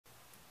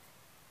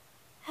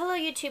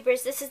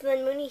YouTubers, this is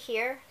Lynn Mooney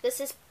here.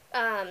 This is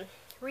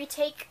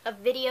retake of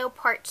video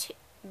part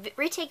 2,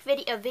 retake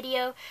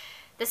video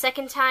the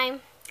second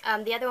time.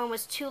 The other one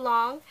was too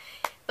long,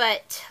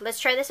 but let's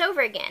try this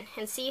over again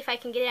and see if I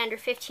can get it under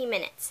 15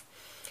 minutes.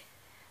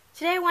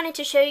 Today I wanted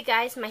to show you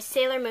guys my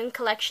Sailor Moon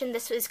collection.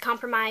 This was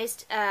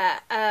comprised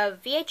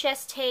of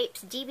VHS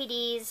tapes,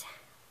 DVDs,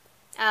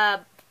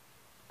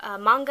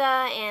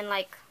 manga, and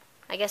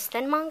I guess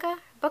thin manga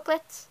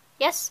booklets.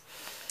 Yes.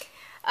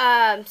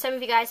 Some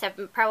of you guys have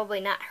probably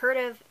not heard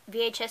of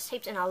VHS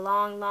tapes in a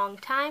long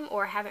time,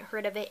 or haven't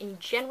heard of it in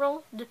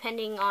general,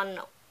 depending on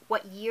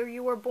what year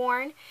you were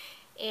born.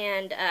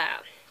 And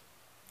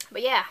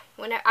but yeah,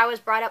 when I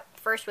was brought up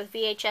first with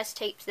VHS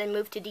tapes, then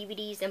moved to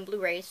DVDs and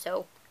Blu-rays.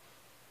 So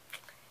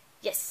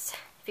yes,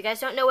 if you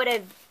guys don't know what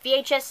a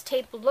VHS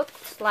tape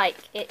looks like,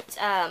 it's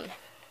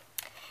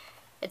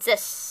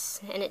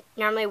this, and it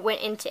normally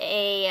went into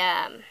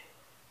a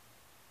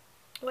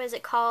what is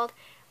it called?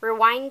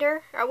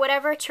 Rewinder or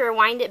whatever, to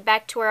rewind it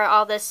back to where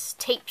all this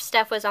tape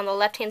stuff was on the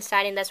left hand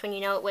side, and that's when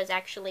you know it was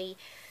actually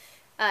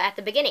at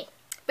the beginning.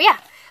 But yeah,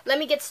 let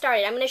me get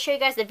started. I'm going to show you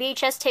guys the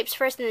VHS tapes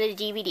first and then the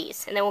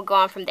DVDs, and then we'll go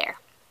on from there.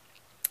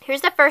 Here's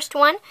the first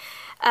one,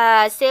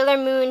 Sailor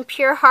Moon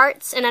Pure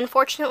Hearts, and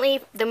unfortunately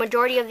the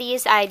majority of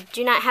these I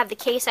do not have the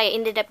case. I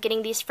ended up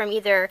getting these from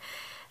either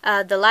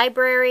the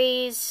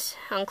libraries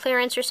on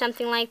clearance or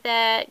something like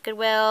that,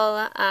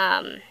 Goodwill,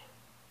 and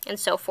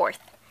so forth.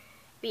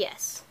 But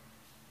yes.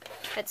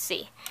 Let's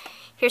see.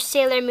 Here's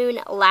Sailor Moon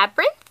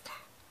Labyrinth.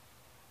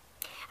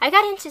 I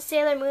got into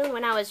Sailor Moon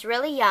when I was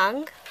really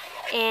young,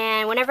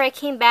 and whenever I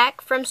came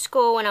back from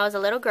school when I was a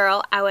little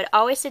girl, I would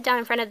always sit down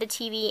in front of the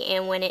TV,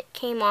 and when it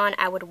came on,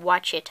 I would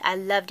watch it. I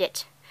loved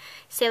it.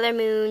 Sailor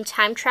Moon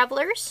Time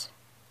Travelers.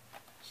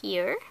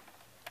 Here.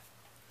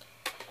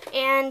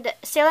 And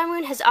Sailor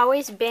Moon has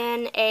always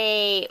been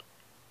a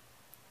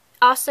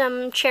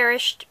awesome,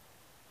 cherished,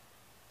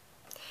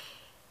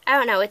 I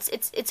don't know,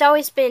 it's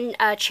always been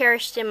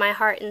cherished in my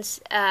heart, and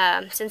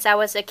since I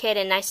was a kid,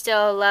 and I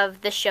still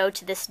love the show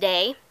to this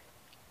day.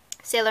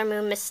 Sailor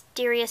Moon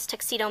Mysterious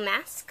Tuxedo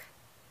Mask.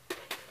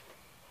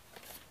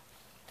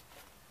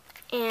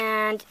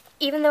 And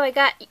even though I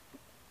got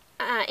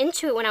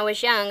into it when I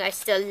was young, I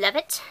still love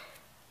it.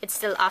 It's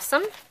still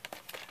awesome.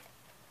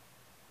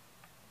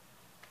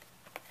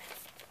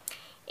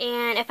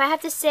 And if I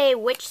have to say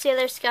which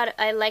Sailor Scout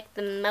I like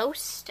the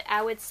most,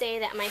 I would say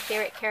that my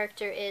favorite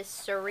character is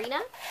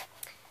Serena.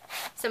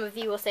 Some of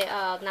you will say,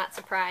 oh, not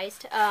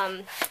surprised.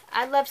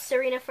 I love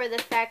Serena for the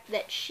fact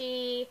that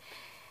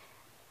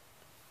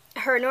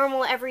her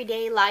normal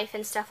everyday life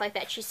and stuff like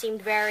that, she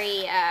seemed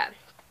very,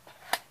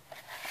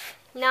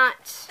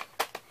 not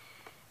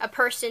a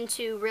person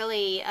to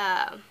really,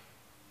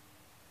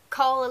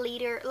 call a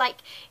leader. Like,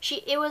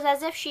 it was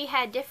as if she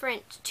had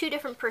two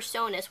different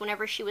personas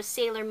whenever she was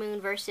Sailor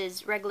Moon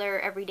versus regular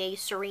everyday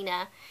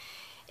Serena,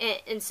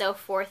 and so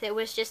forth. It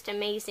was just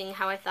amazing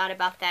how I thought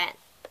about that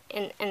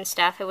and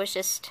stuff. It was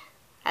just,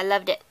 I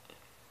loved it.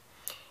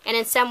 And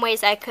in some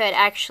ways I could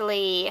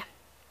actually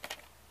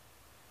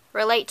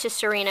relate to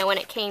Serena when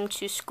it came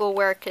to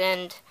schoolwork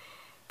and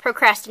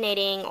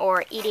procrastinating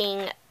or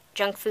eating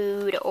junk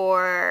food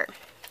or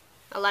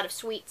a lot of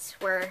sweets,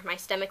 where my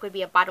stomach would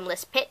be a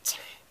bottomless pit.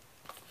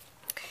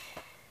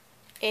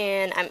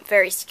 And I'm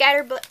very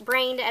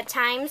scatterbrained at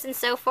times and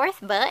so forth,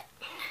 but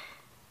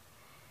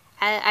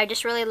I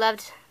just really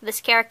loved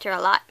this character a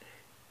lot.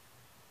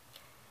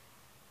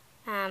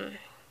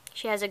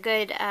 She has a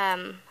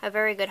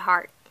very good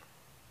heart.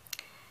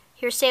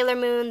 Here's Sailor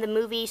Moon, the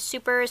movie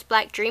Super's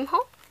Black Dream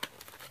Hole.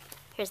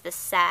 Here's the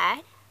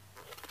side.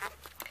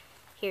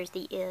 Here's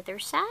the other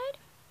side.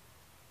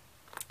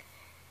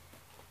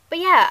 But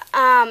yeah,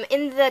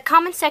 in the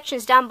comment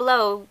sections down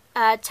below,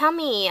 tell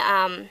me,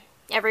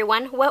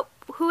 everyone,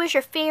 who is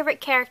your favorite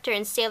character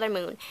in Sailor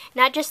Moon?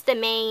 Not just the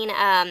main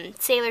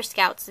Sailor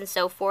Scouts and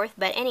so forth,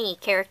 but any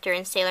character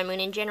in Sailor Moon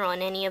in general,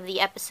 in any of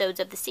the episodes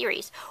of the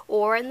series,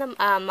 or in the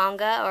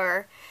manga,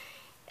 or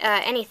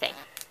anything.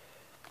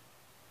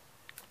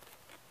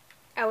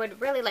 I would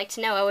really like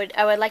to know.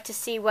 I would like to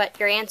see what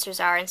your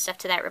answers are and stuff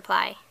to that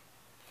reply.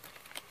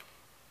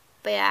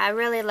 But yeah, I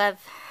really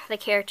love the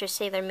character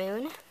Sailor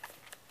Moon.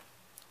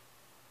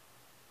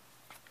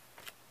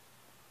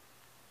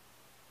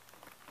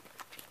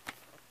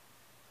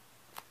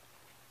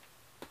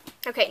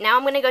 Okay, now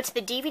I'm going to go to the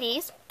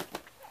DVDs.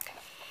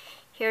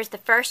 Here's the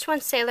first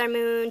one, Sailor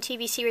Moon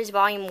TV Series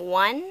Volume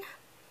 1.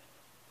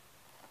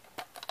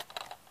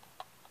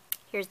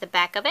 Here's the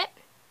back of it.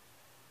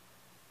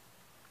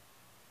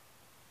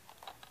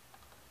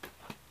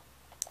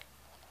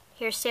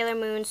 Here's Sailor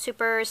Moon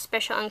Super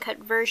Special Uncut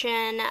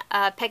Version,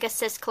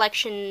 Pegasus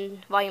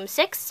Collection Volume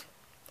 6.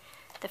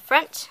 The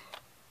front,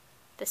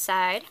 the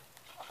side,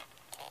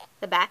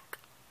 the back.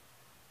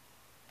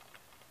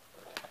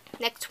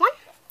 Next one.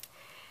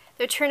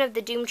 Return of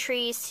the Doom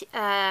Tree,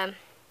 yeah.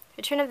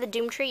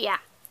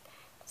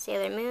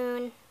 Sailor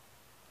Moon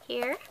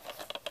here.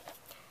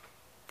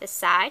 The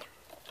side,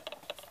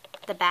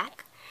 the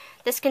back.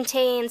 This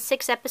contains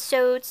 6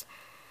 episodes,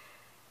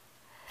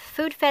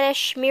 Food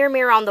Fetish, Mirror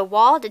Mirror on the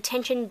Wall,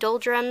 Detention,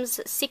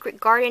 Doldrums, Secret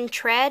Garden,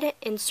 Tread,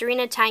 and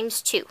Serena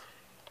 ×2.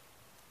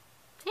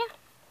 Yeah.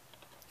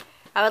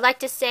 I would like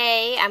to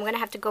say I'm going to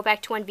have to go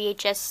back to one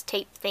VHS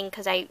tape thing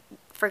because I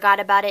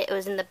forgot about it. It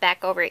was in the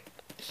back over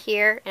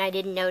here, and I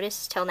didn't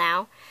notice till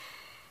now.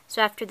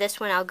 So after this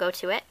one, I'll go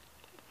to it.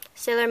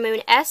 Sailor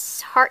Moon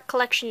S, Heart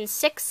Collection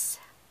 6,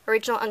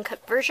 Original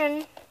Uncut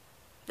Version,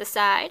 the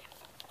side,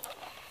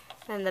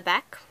 and the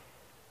back.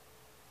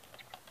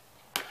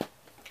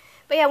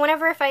 But yeah,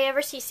 whenever if I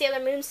ever see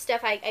Sailor Moon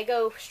stuff, I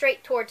go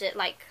straight towards it,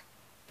 like,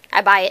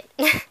 I buy it.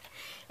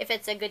 If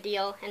it's a good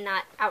deal and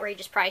not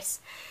outrageous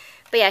price.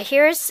 But yeah,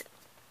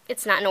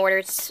 it's not in order,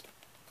 it's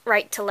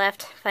right to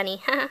left,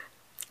 funny.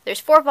 There's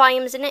 4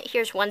 volumes in it.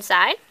 Here's one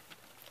side.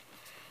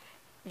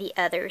 The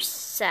other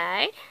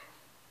side.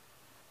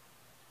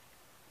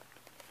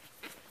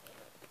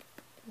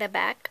 The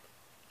back.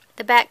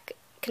 The back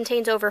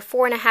contains over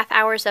 4.5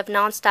 hours of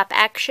non-stop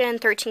action,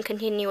 13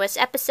 continuous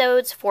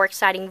episodes, 4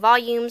 exciting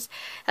volumes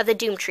of the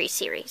Doomtree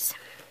series.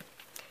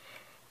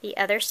 The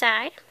other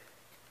side.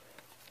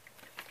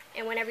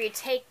 And whenever you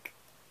take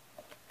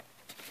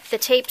the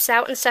tapes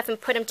out and stuff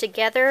and put them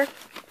together,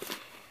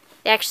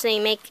 they actually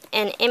make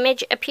an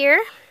image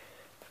appear.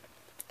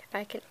 If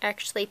I can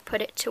actually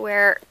put it to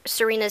where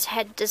Serena's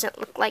head doesn't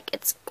look like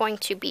it's going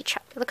to be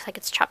chopped. It looks like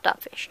it's chopped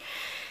off fish.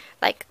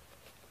 Like,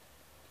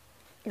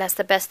 that's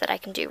the best that I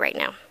can do right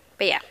now.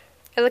 But yeah,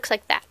 it looks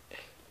like that.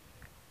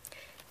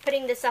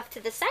 Putting this off to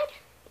the side.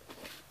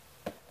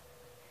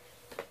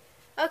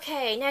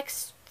 Okay,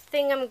 next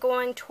thing I'm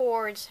going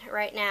towards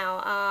right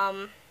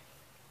now.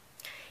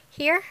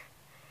 Here,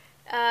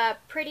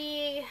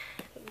 Pretty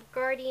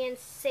Guardian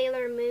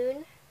Sailor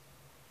Moon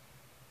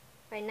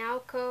by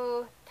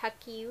Naoko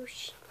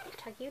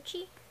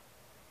Takeuchi.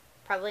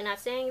 Probably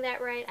not saying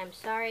that right. I'm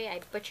sorry,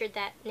 I butchered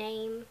that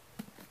name.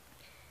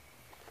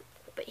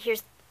 But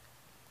here's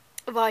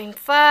Volume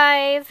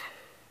 5.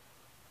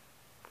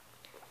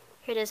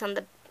 Here it is on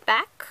the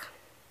back.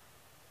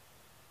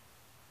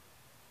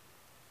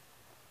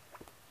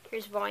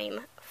 Here's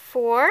Volume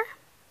 4.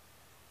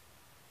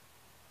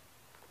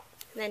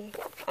 Then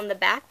on the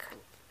back.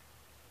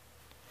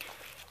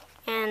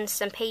 And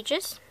some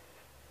pages.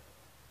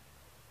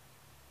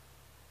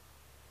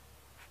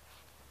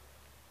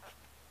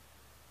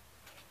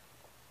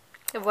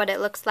 Of what it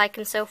looks like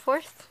and so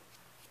forth.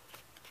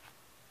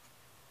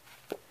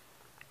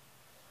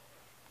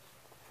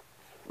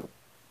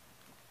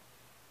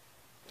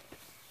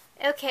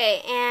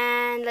 Okay,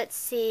 and let's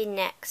see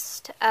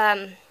next.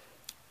 A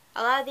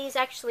lot of these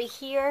actually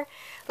here,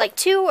 like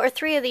 2 or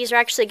 3 of these are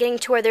actually getting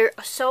to where they're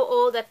so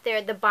old that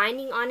the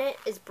binding on it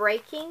is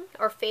breaking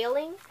or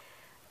failing.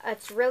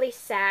 It's really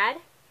sad.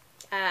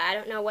 I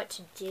don't know what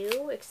to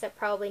do except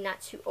probably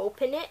not to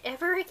open it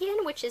ever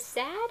again, which is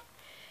sad.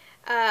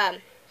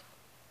 But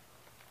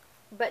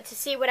to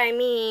see what I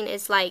mean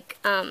is like,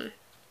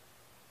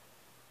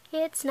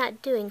 it's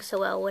not doing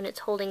so well when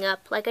it's holding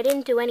up. Like, I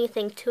didn't do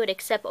anything to it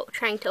except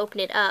trying to open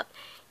it up.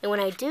 And when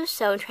I do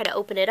so and try to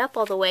open it up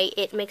all the way,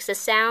 it makes a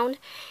sound,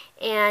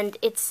 and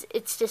it's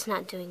just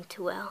not doing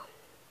too well.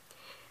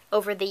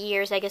 Over the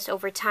years, I guess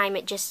over time,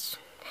 it just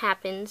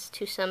happens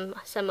to some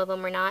of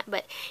them or not.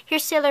 But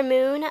here's Sailor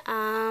Moon,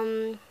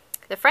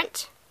 the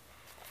front,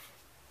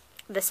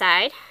 the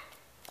side,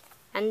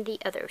 and the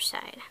other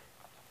side.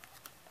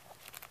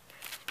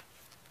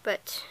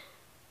 But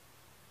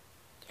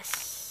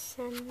yes,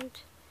 and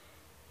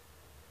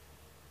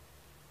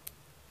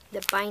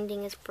the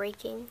binding is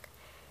breaking.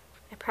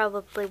 I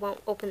probably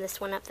won't open this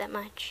one up that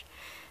much.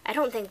 I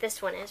don't think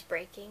this one is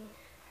breaking.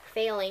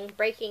 Failing,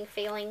 breaking,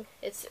 failing.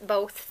 It's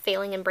both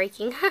failing and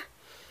breaking.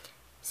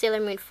 Sailor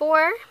Moon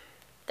 4,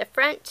 the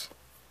front,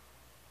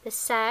 the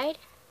side,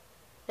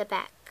 the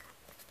back.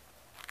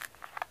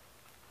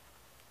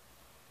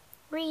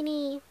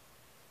 Reenie.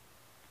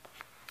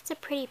 It's a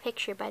pretty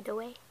picture, by the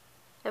way,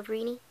 of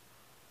Reenie.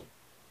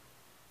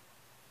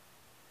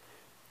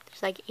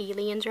 There's like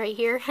aliens right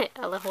here.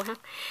 LOL.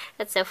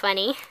 That's so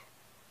funny.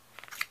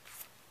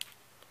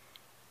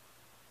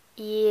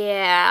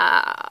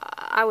 Yeah,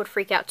 I would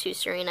freak out too,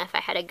 Serena, if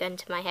I had a gun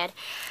to my head.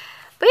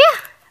 But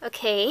yeah,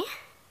 okay.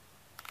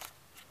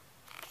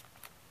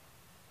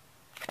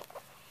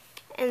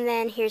 And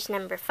then here's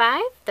number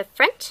 5, the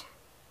front,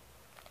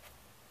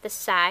 the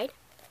side,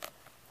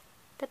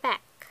 the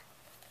back.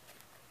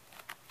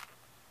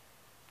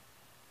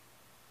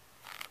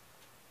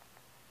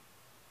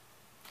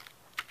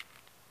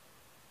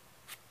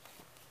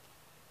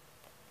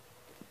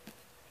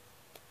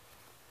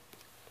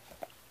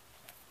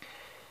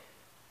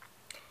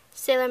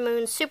 Sailor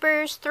Moon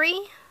Supers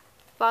 3,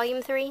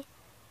 Volume 3.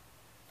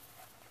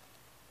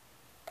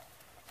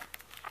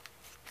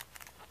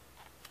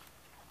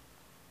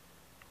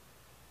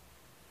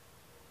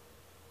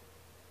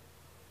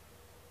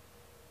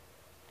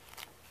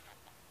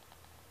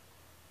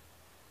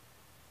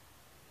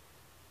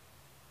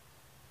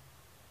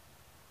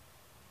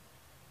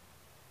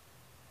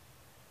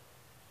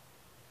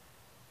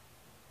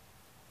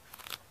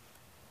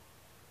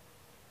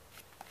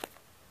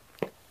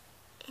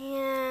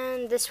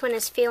 This one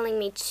is failing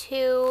me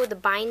too. The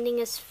binding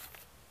is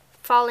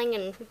falling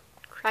and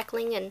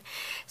crackling. And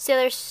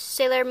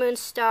Sailor Moon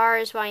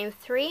Stars Volume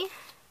 3.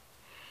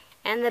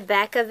 And the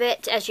back of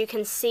it, as you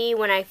can see,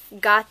 when I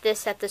got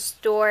this at the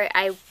store,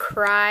 I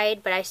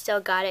cried, but I still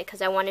got it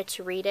because I wanted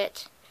to read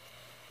it.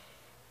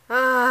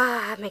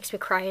 Ah, it makes me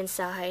cry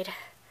inside.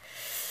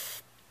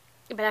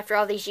 But after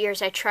all these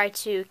years, I try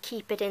to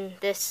keep it in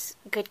this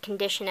good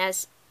condition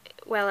as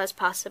well as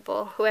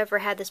possible. Whoever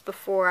had this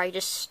before,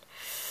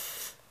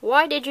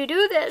 why did you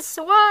do this?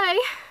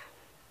 Why?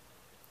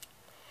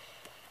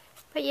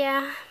 But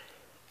yeah.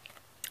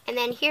 And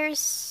then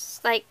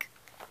here's like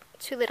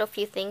two little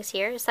few things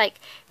here. It's like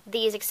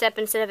these, except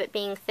instead of it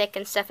being thick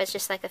and stuff, it's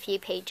just like a few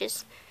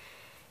pages.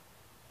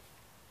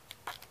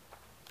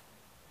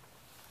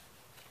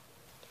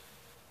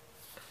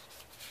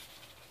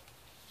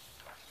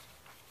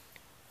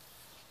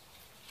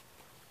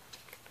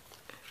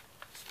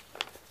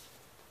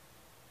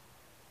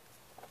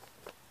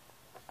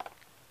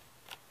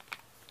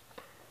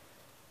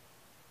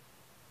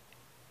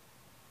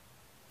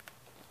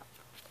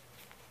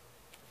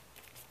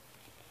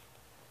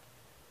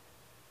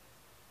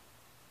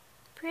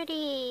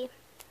 Pretty.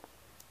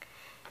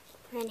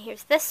 And then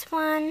here's this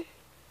one,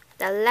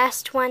 the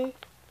last one.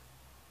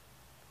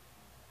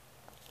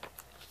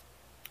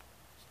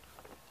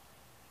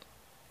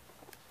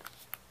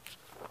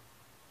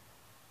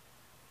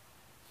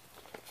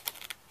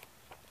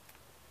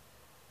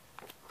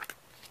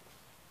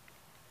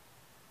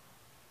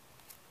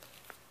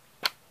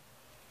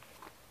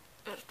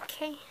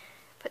 Okay,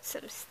 put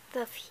some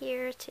stuff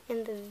here to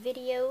end the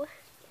video.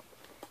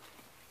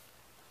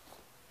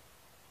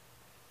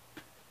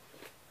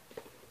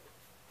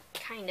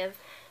 Kind of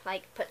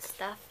like put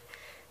stuff.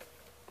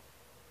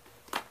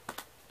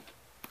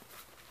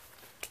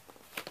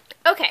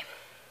 Okay.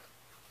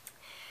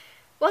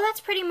 Well, that's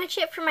pretty much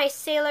it for my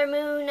Sailor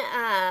Moon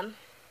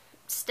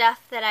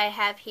stuff that I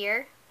have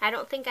here. I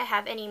don't think I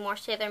have any more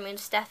Sailor Moon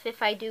stuff.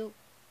 If I do,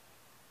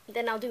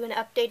 then I'll do an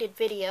updated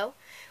video.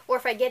 Or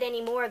if I get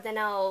any more, then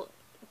I'll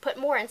put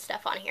more and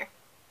stuff on here.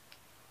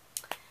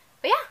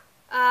 But yeah.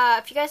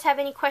 If you guys have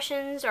any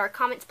questions or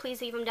comments,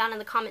 please leave them down in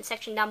the comment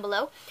section down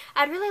below.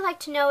 I'd really like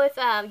to know if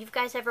you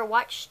guys ever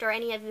watched, or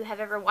any of you have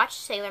ever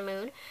watched Sailor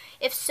Moon.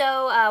 If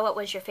so, what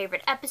was your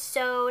favorite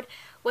episode?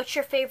 What's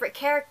your favorite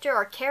character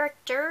or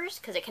characters?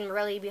 Because it can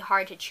really be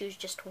hard to choose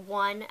just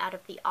one out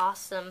of the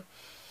awesome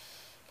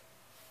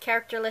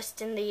character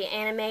list in the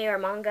anime or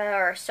manga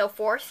or so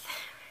forth.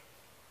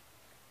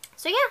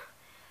 So yeah,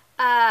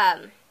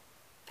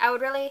 that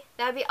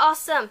would be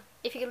awesome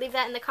if you could leave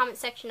that in the comment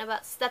section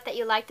about stuff that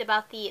you liked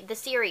about the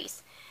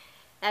series.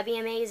 That'd be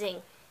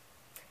amazing.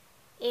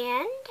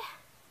 And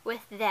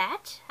with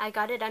that, I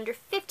got it under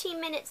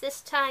 15 minutes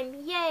this time.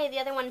 Yay! The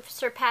other one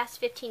surpassed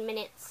 15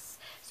 minutes.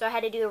 So I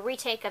had to do a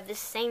retake of this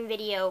same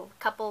video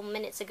a couple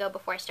minutes ago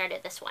before I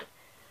started this one.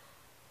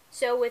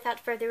 So without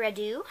further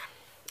ado,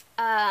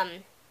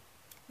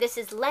 this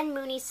is Len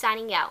Mooney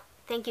signing out.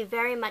 Thank you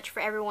very much for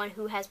everyone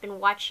who has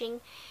been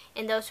watching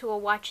and those who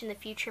will watch in the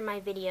future my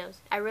videos.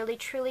 I really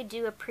truly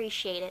do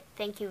appreciate it.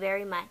 Thank you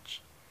very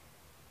much.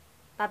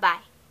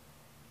 Bye-bye.